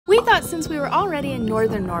thought since we were already in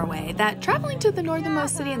northern Norway that traveling to the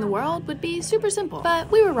northernmost city in the world would be super simple. But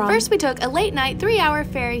we were wrong. First, we took a late night 3-hour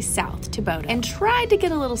ferry south to Bodø and tried to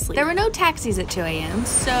get a little sleep. There were no taxis at 2 a.m.,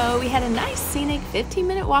 so we had a nice scenic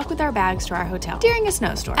 15-minute walk with our bags to our hotel during a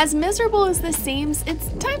snowstorm. As miserable as this seems,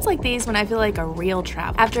 it's times like these when I feel like a real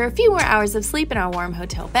traveler. After a few more hours of sleep in our warm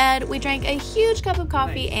hotel bed, we drank a huge cup of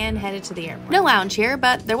coffee and headed to the airport. No lounge here,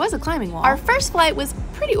 but there was a climbing wall. Our first flight was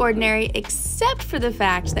pretty ordinary, except for the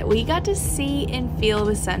fact that we got to see and feel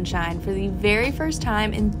the sunshine for the very first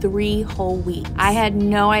time in 3 whole weeks. I had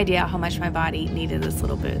no idea how much my body needed this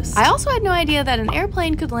little boost. I also had no idea that an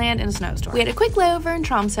airplane could land in a snowstorm. We had a quick layover in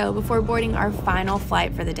Tromsø before boarding our final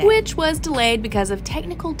flight for the day, which was delayed because of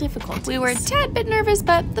technical difficulties. We were a tad bit nervous,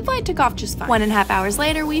 but the flight took off just fine. 1.5 hours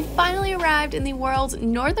later, we finally arrived in the world's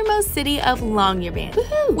northernmost city of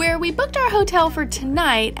Longyearbyen, where we booked our hotel for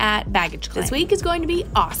tonight at baggage claim. This week is going to be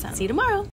awesome. See you tomorrow.